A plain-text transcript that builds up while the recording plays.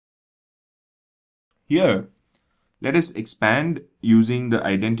Here, let us expand using the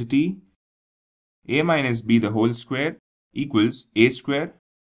identity a minus b the whole square equals a square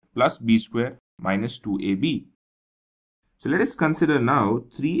plus b square minus 2ab. So let us consider now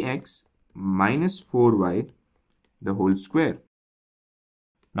 3x minus 4y the whole square.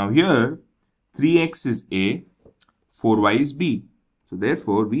 Now here 3x is a, 4y is b. So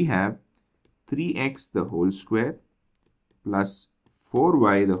therefore we have 3x the whole square plus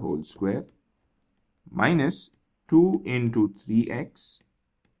 4y the whole square minus 2 into 3x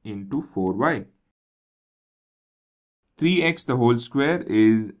into 4y. 3x the whole square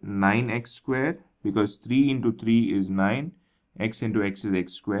is 9x square because 3 into 3 is 9, x into x is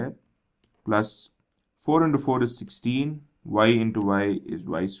x square, plus 4 into 4 is 16, y into y is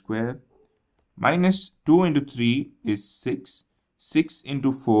y square, minus 2 into 3 is 6, 6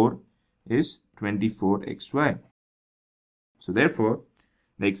 into 4 is 24xy. So therefore,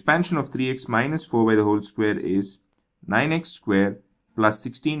 the expansion of 3x minus 4y the whole square is 9x square plus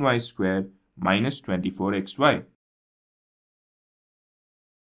 16y square minus 24xy.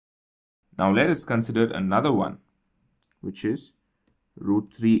 Now let us consider another one, which is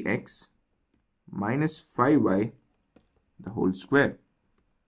root 3x minus 5y the whole square.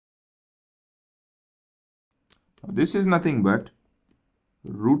 Now this is nothing but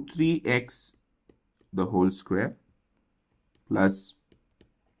root 3x the whole square plus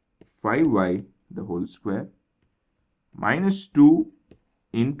 5y the whole square minus 2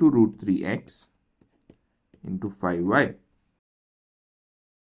 into root 3x into 5y.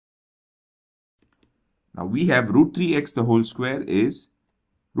 Now we have root 3x the whole square is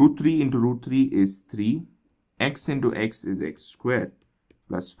root 3 into root 3 is 3, x into x is x square,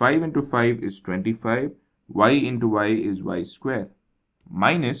 plus 5 into 5 is 25, y into y is y square,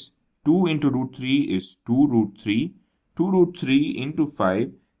 minus 2 into root 3 is 2 root 3, 2 root 3 into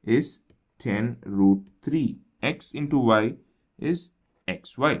 5 is 10 root 3, x into y is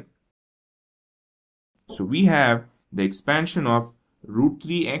xy. So we have the expansion of root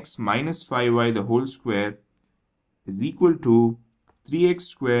 3x minus 5y the whole square is equal to 3x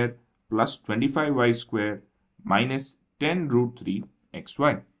square plus 25y square minus 10 root 3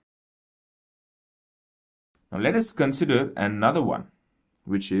 xy. Now let us consider another one,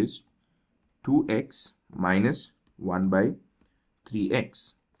 which is 2x minus 1 by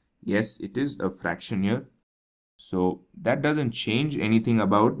 3x. Yes, it is a fraction here. So that doesn't change anything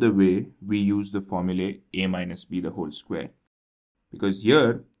about the way we use the formula a minus b the whole square. Because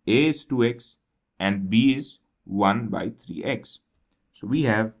here a is 2x and b is 1 by 3x. So we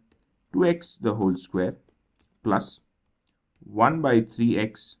have 2x the whole square plus 1 by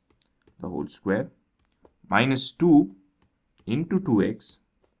 3x the whole square minus 2 into 2x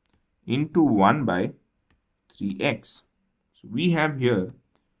into 1 by 3x. So we have here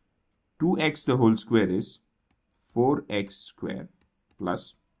 2x the whole square is 4x square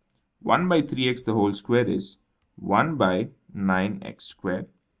plus 1 by 3x the whole square is 1 by 9x square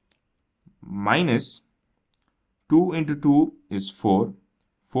minus 2 into 2 is 4,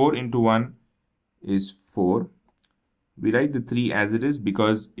 4 into 1 is 4. We write the 3 as it is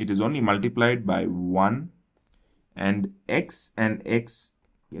because it is only multiplied by 1 and x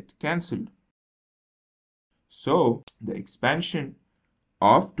get cancelled. So the expansion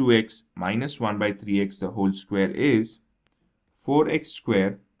of 2x minus 1 by 3x the whole square is 4x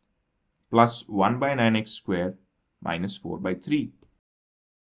square plus 1 by 9x square minus 4 by 3.